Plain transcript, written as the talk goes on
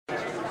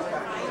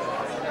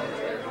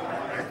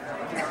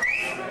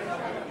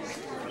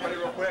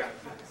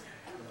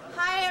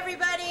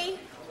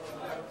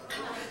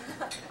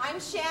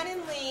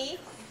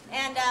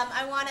And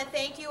I want to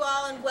thank you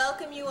all and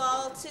welcome you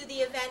all to the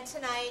event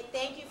tonight.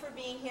 Thank you for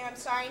being here. I'm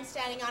sorry I'm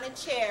standing on a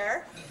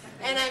chair,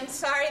 and I'm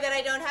sorry that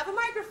I don't have a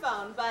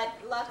microphone, but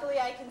luckily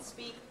I can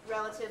speak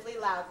relatively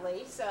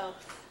loudly. So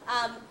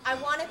I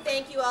want to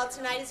thank you all.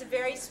 Tonight is a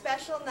very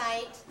special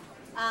night.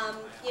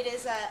 It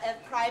is a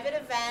private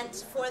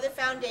event for the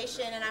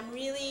foundation, and I'm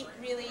really,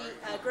 really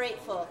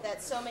grateful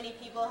that so many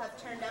people have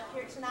turned up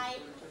here tonight.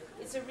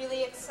 It's a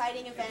really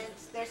exciting event.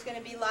 There's going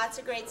to be lots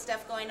of great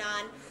stuff going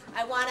on.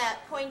 I want to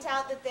point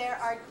out that there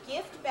are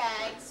gift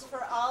bags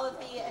for all of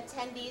the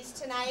attendees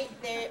tonight.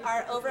 They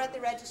are over at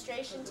the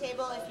registration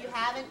table. If you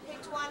haven't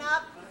picked one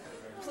up,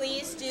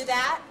 please do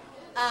that.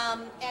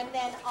 And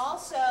then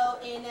also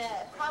in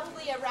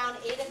probably around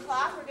 8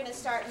 o'clock, we're going to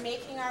start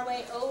making our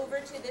way over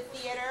to the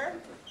theater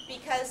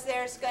because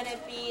there's going to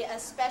be a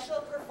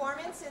special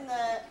performance in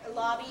the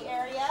lobby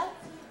area.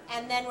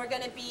 And then we're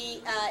going to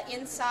be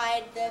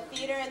inside the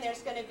theater, and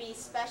there's going to be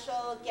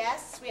special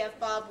guests. We have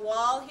Bob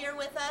Wall here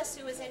with us,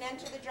 who was in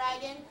Enter the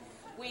Dragon.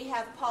 We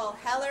have Paul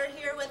Heller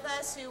here with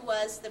us, who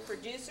was the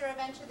producer of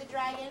Enter the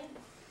Dragon.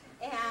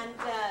 And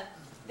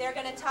they're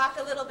going to talk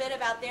a little bit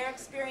about their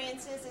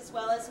experiences, as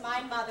well as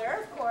my mother,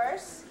 of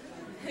course,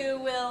 who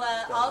will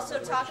also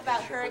talk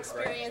about her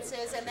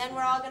experiences. And then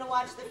we're all going to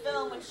watch the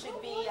film, which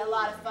should be a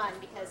lot of fun,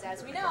 because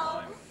as we know,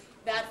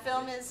 that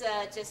film is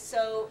just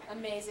so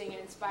amazing and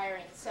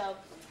inspiring. So,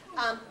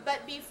 but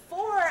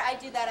before I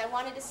do that, I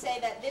wanted to say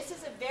that this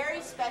is a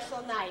very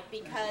special night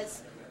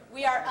because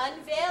we are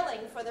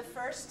unveiling for the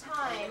first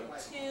time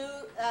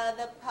to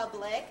the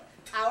public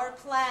our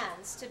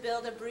plans to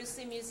build a Bruce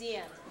Lee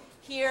museum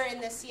here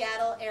in the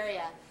Seattle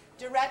area.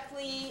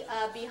 Directly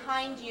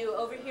behind you,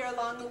 over here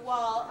along the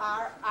wall,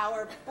 are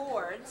our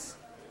boards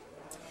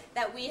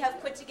that we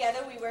have put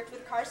together. We worked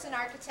with Carson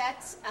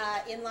Architects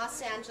in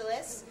Los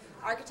Angeles,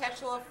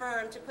 architectural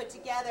firm, to put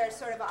together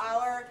sort of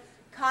our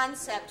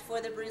concept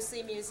for the Bruce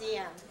Lee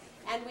Museum.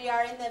 And we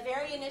are in the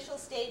very initial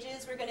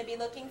stages. We're going to be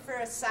looking for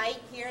a site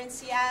here in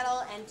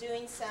Seattle and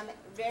doing some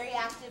very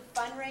active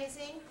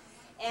fundraising.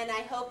 And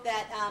I hope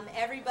that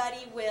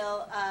everybody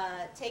will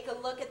take a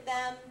look at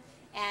them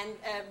and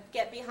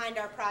get behind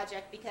our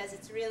project, because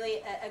it's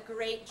really a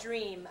great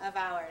dream of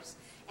ours.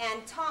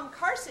 And Tom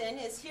Carson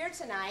is here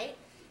tonight.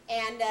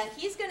 And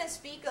he's going to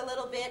speak a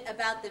little bit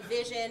about the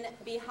vision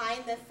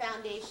behind the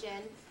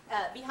foundation,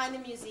 behind the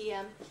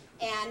museum,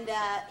 and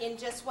in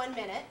just 1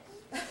 minute.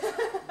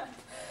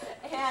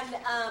 And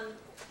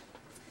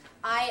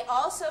I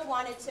also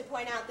wanted to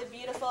point out the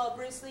beautiful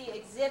Bruce Lee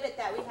exhibit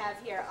that we have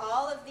here.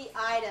 All of the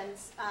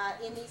items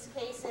in these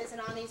cases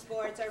and on these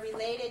boards are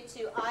related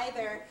to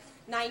either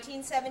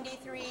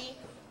 1973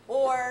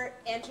 or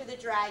Enter the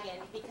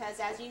Dragon, because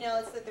as you know,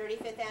 it's the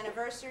 35th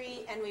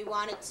anniversary, and we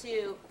wanted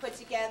to put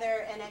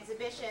together an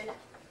exhibition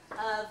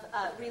of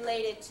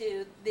related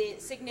to the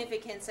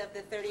significance of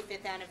the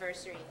 35th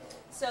anniversary.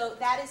 So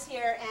that is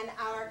here, and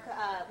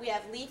we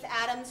have Leif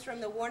Adams from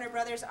the Warner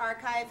Brothers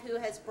Archive, who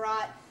has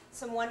brought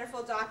some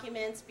wonderful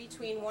documents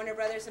between Warner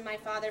Brothers and my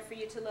father for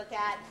you to look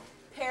at.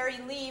 Perry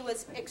Lee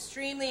was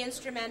extremely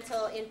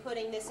instrumental in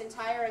putting this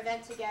entire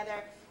event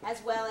together,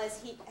 as well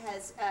as he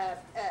has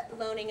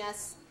loaning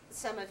us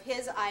some of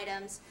his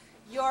items.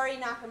 Yori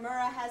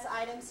Nakamura has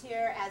items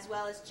here, as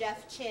well as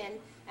Jeff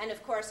Chin, and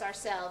of course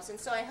ourselves. And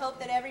so I hope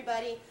that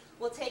everybody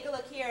will take a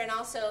look here, and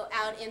also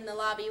out in the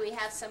lobby we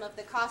have some of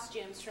the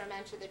costumes from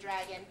Enter the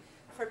Dragon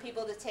for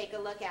people to take a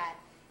look at.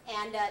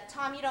 And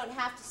Tom, you don't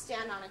have to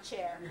stand on a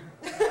chair.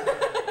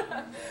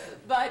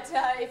 But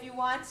if you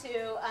want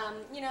to,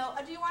 you know,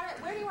 where do you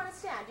want to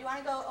stand? Do you want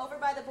to go over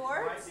by the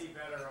boards? Might be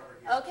better over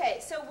here. Okay,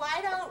 so why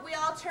don't we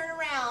all turn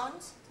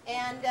around,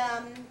 and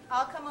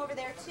I'll come over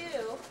there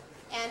too.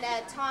 And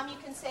Tom, you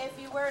can say a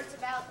few words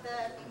about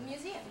the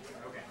museum.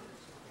 Okay.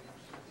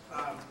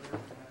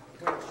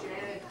 When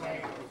Shannon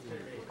came,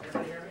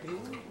 everybody hear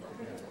me?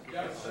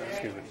 Shannon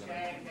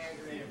came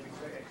to me and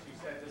she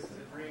said this is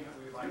a dream that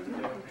we would like to do,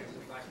 and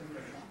we'd like to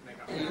make a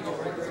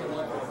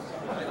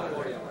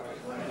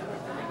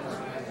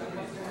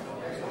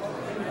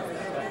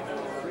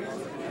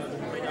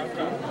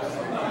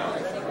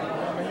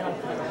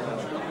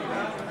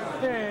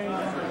Hey.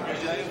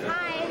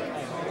 Hi.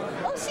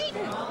 Oh,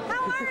 Seaton,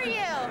 how are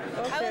you?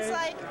 Okay. I was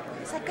like,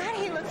 God,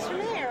 he looks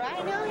familiar.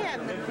 I know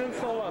him. It's been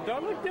so long. Do I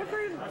look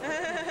different?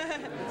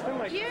 It's been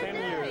like 10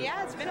 years.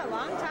 Yeah, it's been a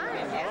long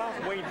time. Yeah. I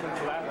lost weight since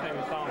the last time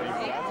you saw me. So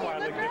Yeah, that's why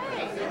you look great.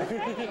 You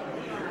look great.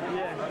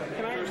 Yeah.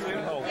 Can I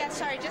hold? Yeah,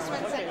 sorry, just 1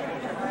 second.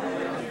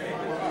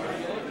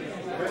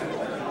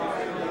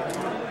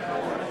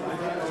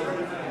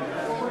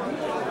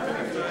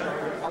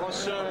 I was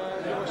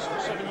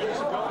 7 years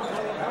ago. Oh,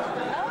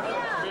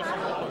 yeah.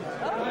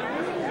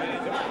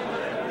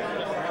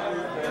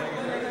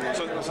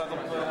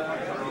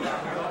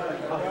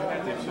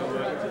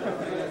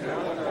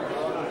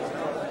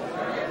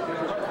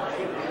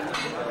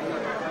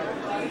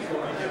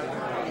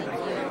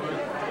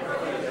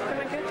 Can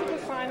I get you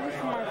to sign this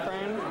for my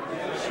friend?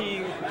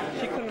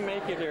 She couldn't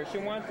make it here. She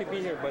wants to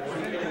be here, but she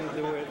couldn't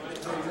do it.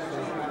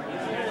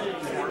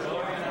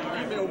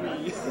 Email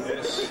me.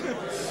 Yes.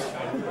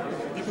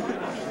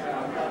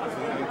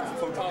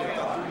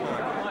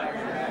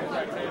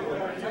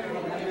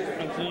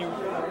 And can you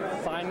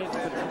sign it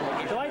for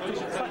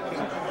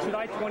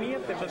July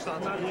 20th? If it's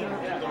not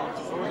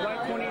July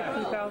 20th,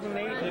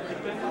 2008.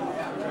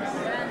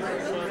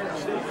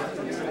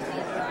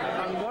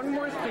 And one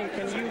more thing,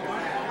 can you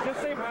just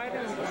say hi to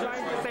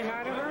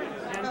her?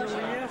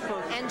 Anjelia.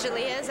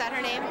 Anjelia, is that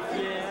her name?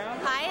 Yeah.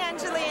 Hi,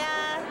 Anjelia.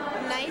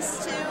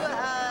 Nice to,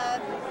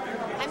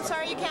 I'm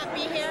sorry you can't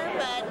be here,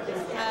 but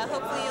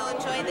hopefully you'll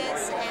enjoy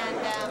this, and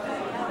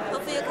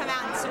hopefully you'll come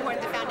out and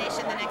support the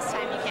foundation the next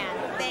time you can.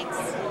 Thanks.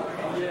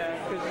 Yeah,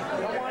 because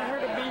I want her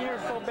to be here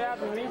so bad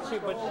and meet you,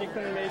 but she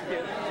couldn't make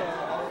it, so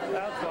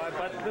that's why.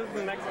 But this is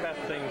the next best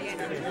thing.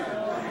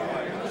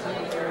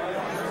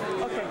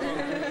 Okay.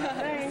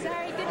 Thanks.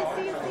 Sorry, good to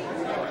see you.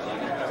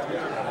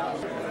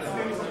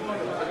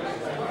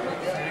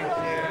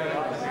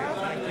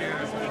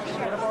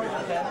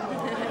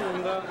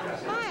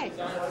 Hi,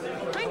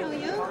 I know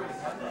you.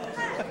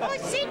 Oh,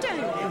 Seaton.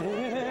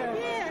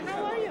 Yeah,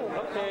 how are you?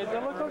 Okay, they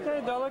look okay.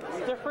 They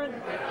look different.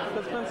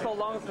 It's been so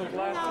long since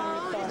last time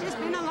we No, saw. it's just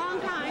been a long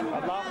time.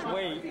 I lost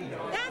weight.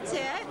 That's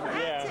it.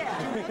 That's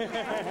Yeah. it.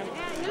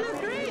 Yeah, you look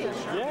great.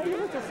 Yeah, you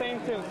look the same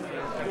too.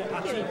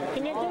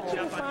 Can you get you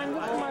to sign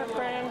this for my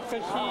friend?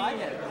 Because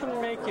she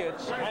couldn't make it.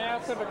 I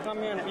asked her to come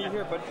here and be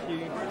here, but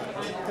she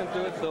couldn't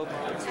do it. So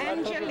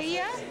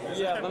Anjelia?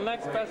 yeah, the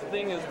next best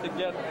thing is to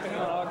get an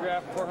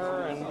autograph for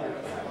her and.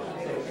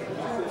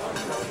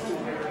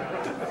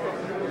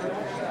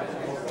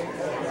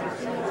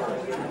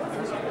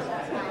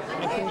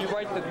 And can you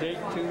write the date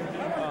too?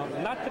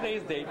 Not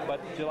today's date, but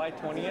July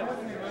 20th.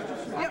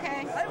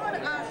 Okay. I want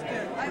to ask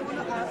her.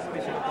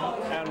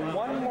 And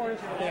one more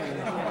thing.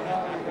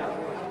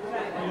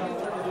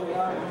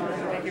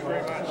 Thank you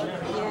very much.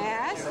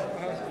 Yes?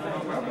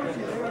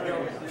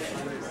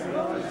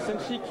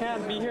 Since she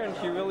can't be here and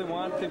she really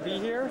wants to be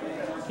here,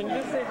 can you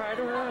just say hi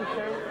to her and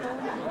share with her?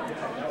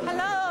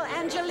 Hello,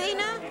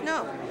 Angelina?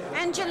 No,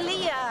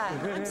 Angelia.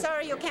 I'm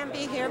sorry you can't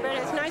be here, but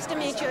it's nice to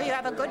meet you. You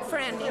have a good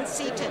friend in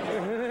Seaton.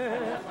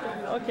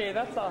 Okay,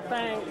 that's all.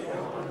 Thanks.